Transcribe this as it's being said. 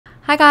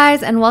Hi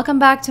guys, and welcome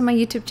back to my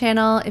YouTube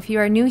channel. If you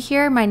are new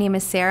here, my name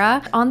is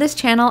Sarah. On this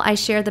channel, I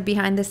share the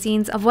behind the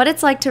scenes of what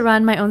it's like to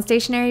run my own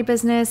stationery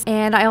business,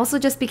 and I also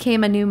just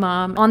became a new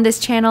mom. On this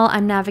channel,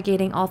 I'm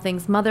navigating all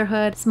things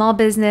motherhood, small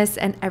business,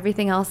 and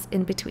everything else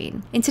in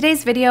between. In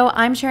today's video,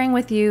 I'm sharing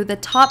with you the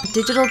top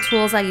digital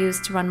tools I use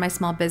to run my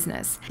small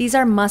business. These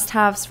are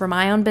must-haves for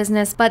my own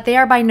business, but they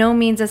are by no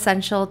means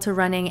essential to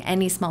running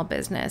any small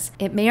business.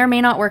 It may or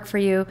may not work for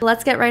you.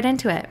 Let's get right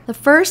into it. The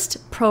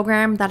first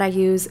program that I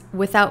use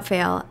without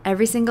fail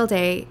every single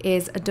day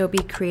is Adobe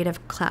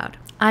Creative Cloud.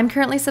 I'm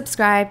currently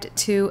subscribed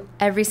to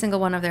every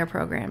single one of their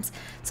programs.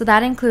 So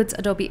that includes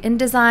Adobe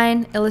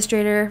InDesign,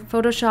 Illustrator,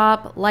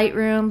 Photoshop,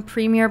 Lightroom,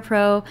 Premiere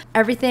Pro,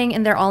 everything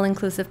in their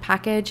all-inclusive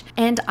package.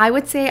 And I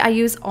would say I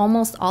use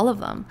almost all of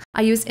them.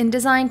 I use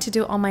InDesign to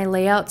do all my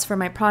layouts for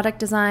my product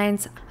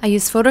designs. I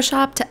use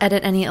Photoshop to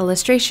edit any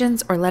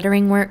illustrations or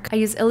lettering work. I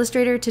use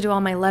Illustrator to do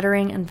all my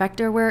lettering and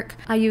vector work.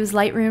 I use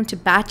Lightroom to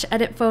batch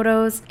edit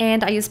photos.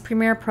 And I use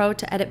Premiere Pro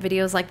to edit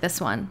videos like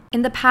this one.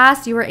 In the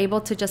past, you were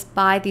able to just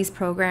buy these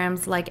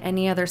programs like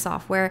any other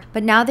software,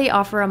 but now they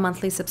offer a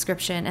monthly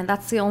subscription, and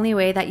that's the only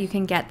way that you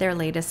can get their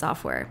latest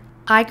software.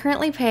 I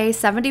currently pay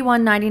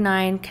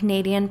 $71.99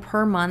 Canadian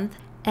per month,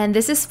 and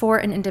this is for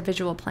an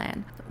individual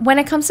plan. When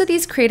it comes to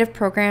these creative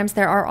programs,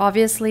 there are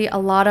obviously a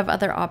lot of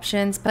other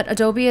options, but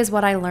Adobe is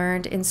what I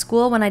learned in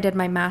school when I did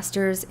my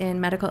master's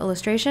in medical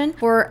illustration.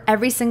 For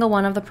every single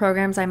one of the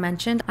programs I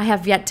mentioned, I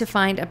have yet to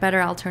find a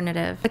better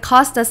alternative. The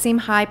cost does seem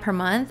high per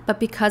month, but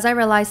because I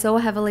rely so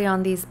heavily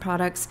on these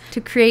products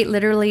to create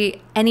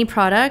literally any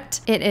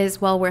product, it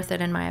is well worth it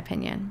in my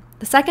opinion.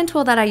 The second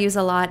tool that I use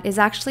a lot is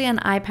actually an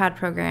iPad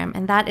program,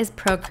 and that is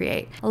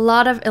Procreate. A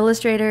lot of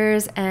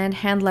illustrators and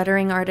hand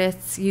lettering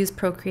artists use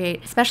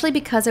Procreate, especially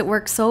because it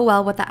works so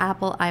well with the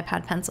Apple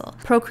iPad pencil.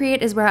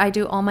 Procreate is where I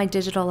do all my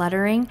digital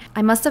lettering.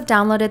 I must have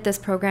downloaded this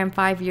program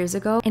 5 years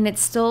ago, and it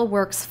still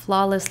works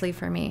flawlessly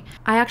for me.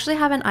 I actually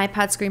have an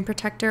iPad screen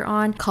protector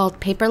on called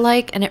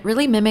Paper-like, and it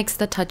really mimics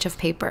the touch of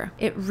paper.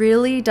 It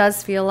really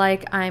does feel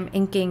like I'm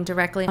inking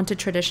directly onto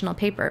traditional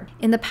paper.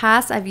 In the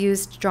past, I've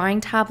used drawing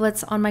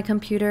tablets on my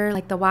computer,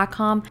 like the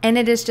Wacom, and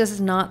it is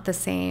just not the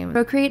same.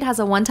 Procreate has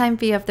a one-time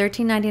fee of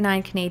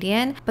 $13.99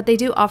 Canadian, but they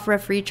do offer a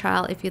free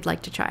trial if you'd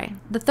like to try.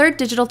 The third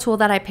digital tool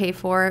that I pay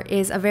for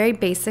is a very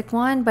basic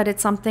one, but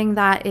it's something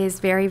that is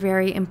very,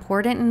 very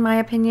important in my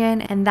opinion,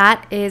 and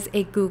that is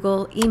a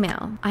Google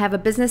email. I have a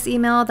business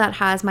email that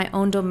has my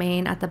own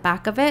domain at the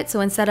back of it, so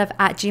instead of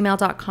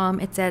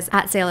 @gmail.com, it says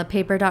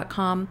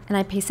 @saleofpaper.com, and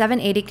I pay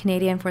 $7.80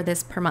 Canadian for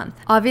this per month.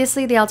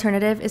 Obviously, the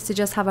alternative is to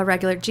just have a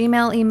regular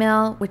Gmail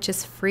email, which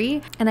is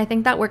free, and I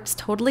think that works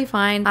totally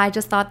fine. I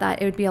just thought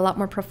that it would be a lot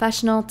more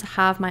professional to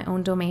have my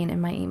own domain in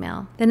my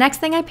email. The next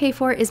thing I pay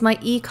for is my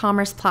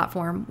e-commerce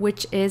platform,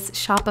 which is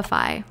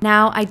Shopify.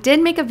 Now, I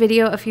did make a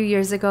video a few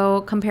years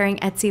ago comparing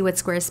Etsy with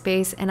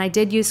Squarespace, and I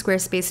did use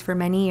Squarespace for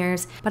many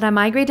years, but I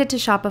migrated to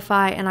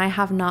Shopify and I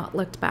have not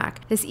looked back.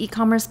 This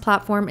e-commerce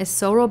platform is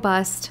so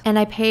robust, and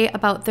I pay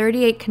about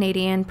 38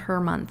 Canadian per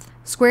month.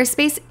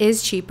 Squarespace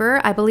is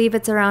cheaper. I believe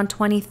it's around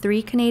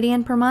 23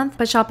 Canadian per month,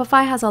 but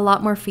Shopify has a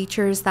lot more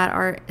features that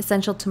are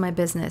essential to my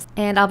business,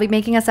 and I'll be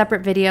making a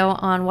separate video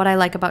on what I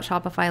like about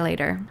Shopify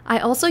later. I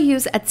also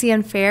use Etsy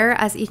and Faire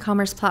as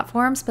e-commerce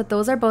platforms, but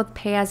those are both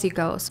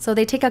pay-as-you-go. So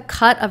they take a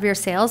cut of your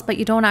sales, but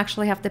you don't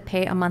actually have to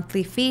pay a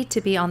monthly fee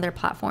to be on their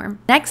platform.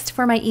 Next,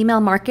 for my email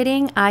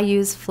marketing, I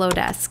use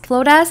Flodesk.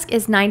 Flodesk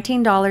is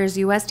 $19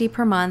 USD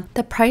per month.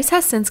 The price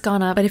has since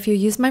gone up, but if you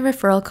use my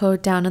referral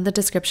code down in the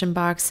description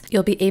box,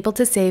 you'll be able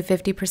to save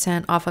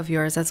 50% off of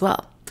yours as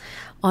well.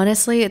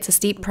 Honestly, it's a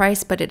steep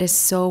price, but it is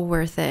so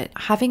worth it.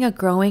 Having a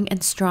growing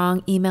and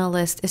strong email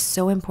list is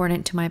so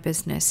important to my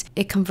business.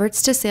 It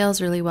converts to sales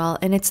really well,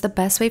 and it's the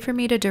best way for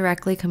me to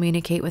directly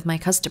communicate with my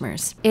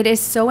customers. It is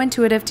so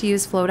intuitive to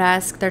use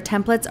Flodesk. Their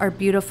templates are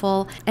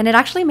beautiful, and it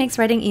actually makes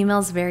writing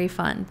emails very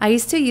fun. I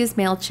used to use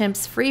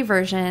MailChimp's free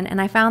version, and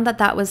I found that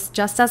that was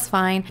just as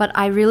fine, but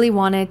I really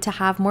wanted to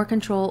have more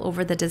control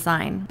over the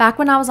design. Back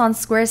when I was on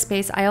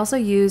Squarespace, I also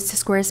used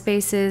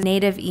Squarespace's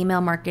native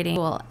email marketing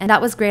tool, and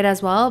that was great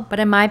as well, but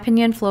in my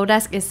opinion,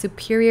 Flodesk is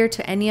superior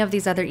to any of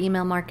these other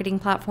email marketing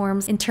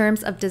platforms in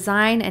terms of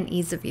design and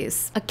ease of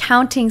use.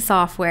 Accounting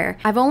software.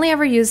 I've only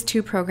ever used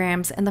two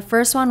programs, and the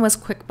first one was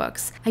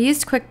QuickBooks. I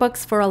used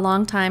QuickBooks for a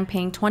long time,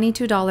 paying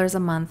 $22 a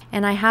month,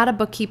 and I had a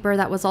bookkeeper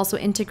that was also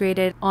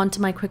integrated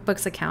onto my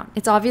QuickBooks account.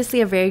 It's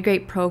obviously a very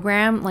great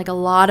program, like a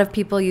lot of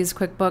people use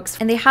QuickBooks,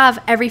 and they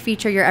have every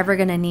feature you're ever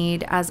gonna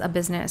need as a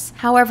business.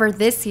 However,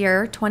 this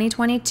year,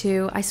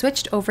 2022, I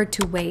switched over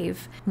to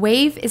Wave.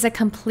 Wave is a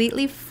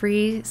completely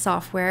free free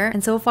software,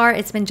 and so far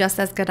it's been just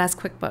as good as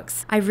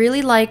QuickBooks. I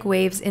really like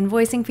Wave's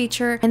invoicing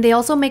feature, and they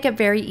also make it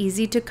very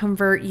easy to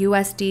convert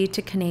USD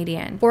to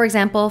Canadian. For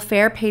example,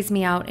 Fair pays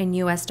me out in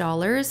US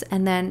dollars,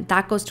 and then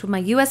that goes to my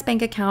US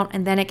bank account,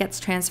 and then it gets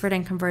transferred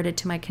and converted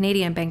to my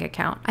Canadian bank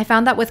account. I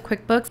found that with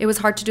QuickBooks, it was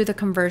hard to do the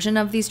conversion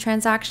of these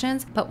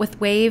transactions, but with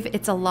Wave,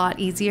 it's a lot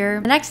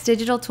easier. The next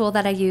digital tool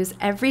that I use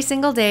every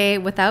single day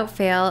without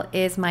fail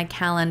is my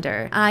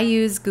calendar. I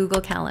use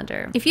Google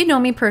Calendar. If you know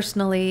me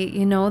personally,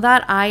 you know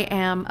that I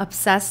am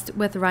obsessed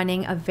with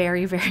running a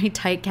very, very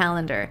tight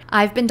calendar.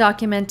 I've been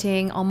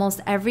documenting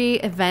almost every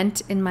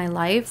event in my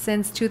life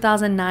since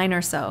 2009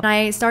 or so. And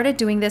I started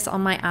doing this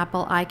on my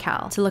Apple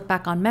iCal to look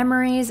back on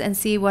memories and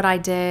see what I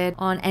did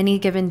on any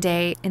given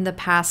day in the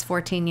past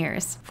 14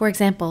 years. For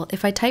example,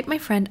 if I type my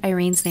friend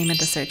Irene's name in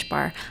the search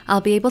bar,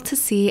 I'll be able to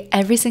see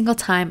every single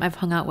time I've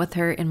hung out with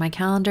her in my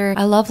calendar.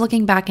 I love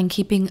looking back and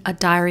keeping a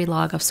diary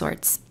log of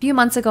sorts. A few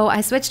months ago,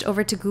 I switched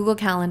over to Google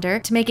Calendar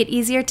to make it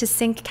easier to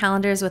sync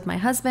calendars with my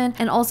husband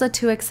and also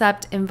to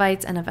accept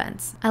invites and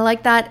events. I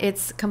like that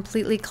it's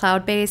completely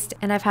cloud-based,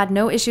 and I've had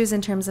no issues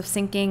in terms of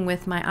syncing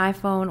with my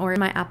iPhone or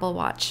my Apple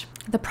Watch.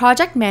 The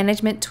project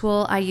management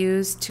tool I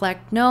use to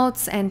collect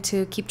notes and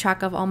to keep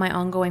track of all my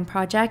ongoing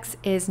projects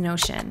is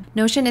Notion.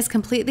 Notion is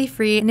completely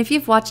free, and if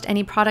you've watched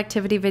any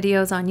productivity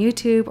videos on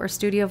YouTube or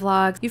studio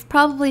vlogs, you've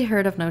probably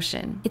heard of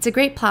Notion. It's a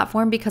great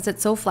platform because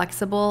it's so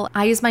flexible.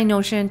 I use my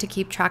Notion to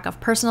keep track of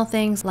personal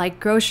things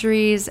like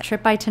groceries,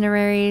 trip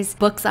itineraries,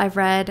 books I've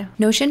read.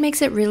 Notion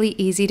makes it really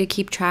easy to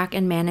keep track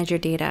and manage your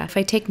data. If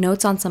I take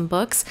notes on some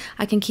books,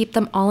 I can keep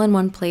them all in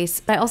one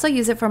place. I also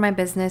use it for my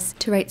business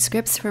to write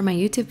scripts for my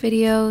YouTube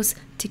videos,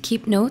 to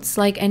keep notes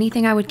like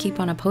anything I would keep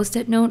on a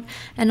post-it note,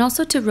 and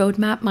also to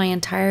roadmap my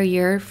entire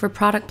year for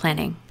product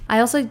planning. I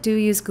also do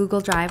use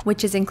Google Drive,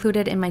 which is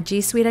included in my G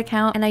Suite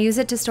account, and I use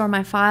it to store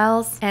my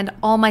files and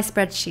all my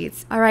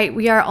spreadsheets. All right,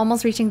 we are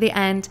almost reaching the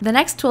end. The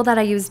next tool that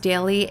I use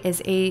daily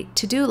is a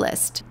to-do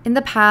list. In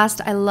the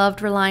past, I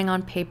loved relying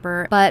on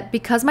paper, but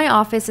because my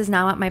office is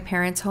now at my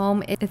parents'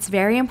 home, it's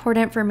very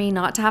important for me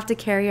not to have to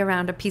carry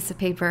around a piece of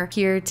paper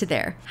here to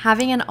there.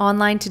 Having an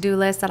online to-do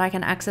list that I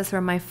can access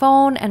from my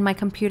phone and my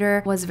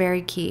computer was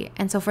very key.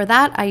 And so for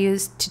that, I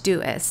use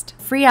Todoist.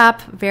 Free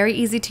app, very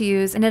easy to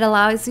use, and it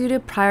allows you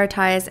to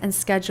prioritize and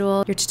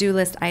schedule your to-do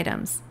list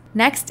items.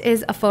 Next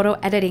is a photo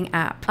editing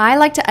app. I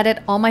like to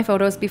edit all my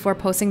photos before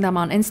posting them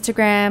on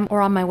Instagram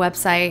or on my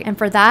website. And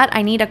for that,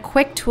 I need a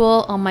quick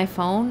tool on my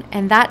phone,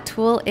 and that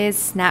tool is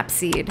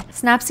Snapseed.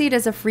 Snapseed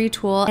is a free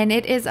tool, and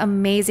it is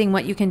amazing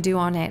what you can do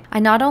on it. I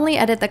not only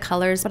edit the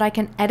colors, but I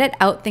can edit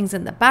out things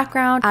in the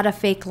background, add a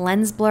fake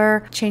lens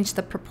blur, change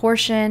the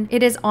proportion.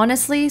 It is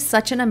honestly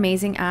such an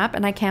amazing app,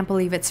 and I can't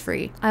believe it's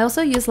free. I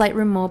also use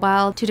Lightroom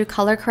Mobile to do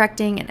color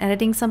correcting and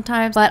editing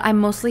sometimes, but I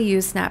mostly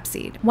use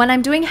Snapseed. When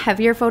I'm doing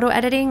heavier photo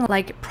editing,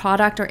 like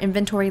product or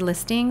inventory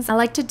listings, I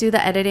like to do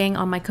the editing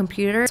on my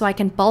computer so I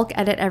can bulk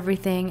edit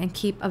everything and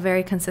keep a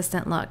very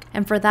consistent look.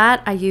 And for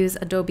that, I use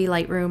Adobe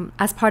Lightroom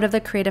as part of the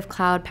Creative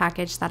Cloud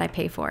package that I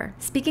pay for.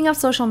 Speaking of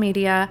social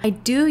media, I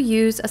do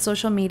use a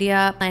social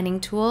media planning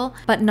tool,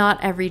 but not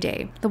every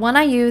day. The one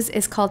I use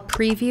is called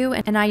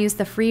Preview, and I use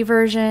the free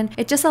version.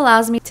 It just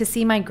allows me to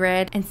see my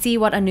grid and see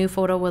what a new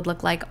photo would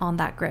look like on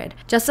that grid,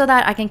 just so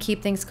that I can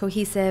keep things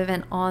cohesive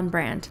and on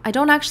brand. I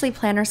don't actually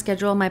plan or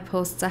schedule my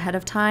posts ahead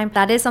of time.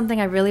 That is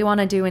something I really want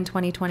to do in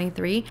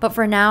 2023, but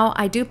for now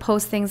I do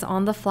post things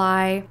on the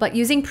fly. But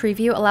using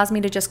Preview allows me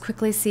to just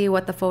quickly see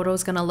what the photo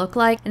is going to look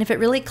like, and if it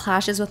really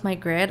clashes with my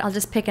grid, I'll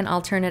just pick an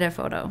alternative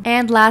photo.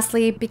 And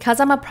lastly,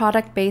 because I'm a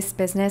product-based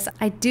business,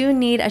 I do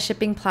need a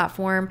shipping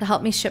platform to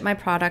help me ship my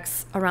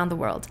products around the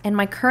world, and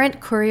my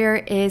current courier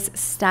is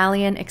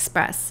Stallion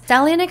Express.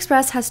 Stallion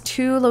Express has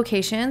two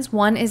locations.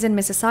 One is in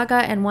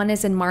Mississauga and one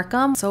is in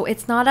Markham, so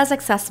it's not as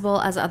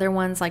accessible as other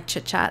ones like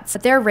Chit Chats,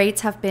 but their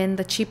rates have been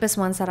the cheapest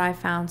ones that I've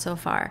found so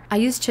far. I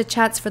use Chit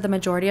Chats for the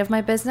majority of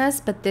my business,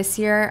 but this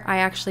year I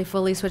actually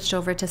fully switched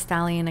over to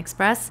Stallion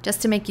Express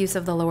just to make use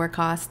of the lower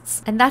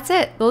costs. And that's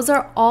it. Those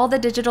are all the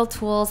digital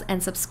tools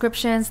and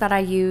subscriptions that I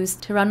use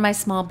to run my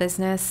small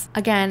business.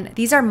 Again,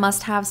 these are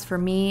must-haves for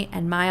me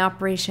and my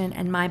operation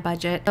and my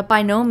budget, but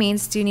by no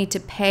means do you need to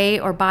pay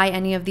or buy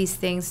any of these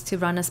things to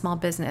run a small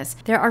business.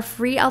 There are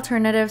free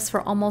alternatives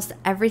for almost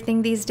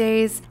everything these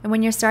days, and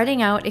when you're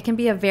starting out, it can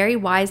be a very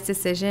wise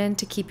decision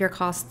to keep your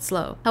costs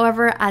low.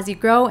 However, as you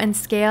grow and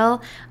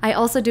scale, I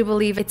also do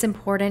believe it's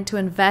important to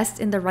invest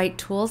in the right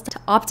tools to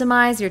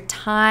optimize your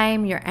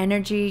time, your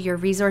energy, your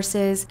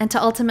resources, and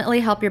to ultimately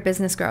help your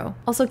business grow.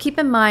 Also, keep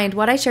in mind,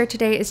 what I shared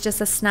today is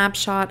just a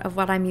snapshot of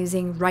what I'm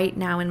using right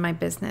now in my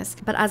business.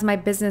 But as my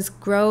business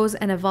grows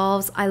and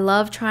evolves, I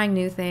love trying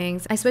new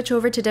things. I switch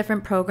over to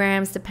different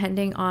programs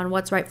depending on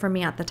what's right for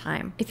me at the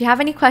time. If you have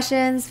any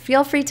questions,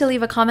 feel free to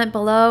leave a comment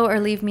below or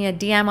leave me a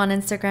DM on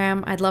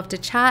Instagram. I'd love to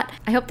chat.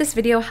 I hope this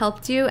video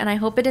helped you, and I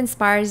hope it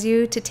inspires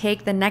you to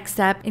take the next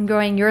step in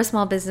growing your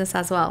small business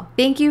as well.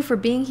 Thank you for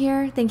being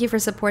here. Thank you for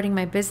supporting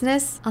my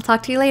business. I'll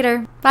talk to you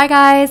later. Bye,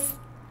 guys.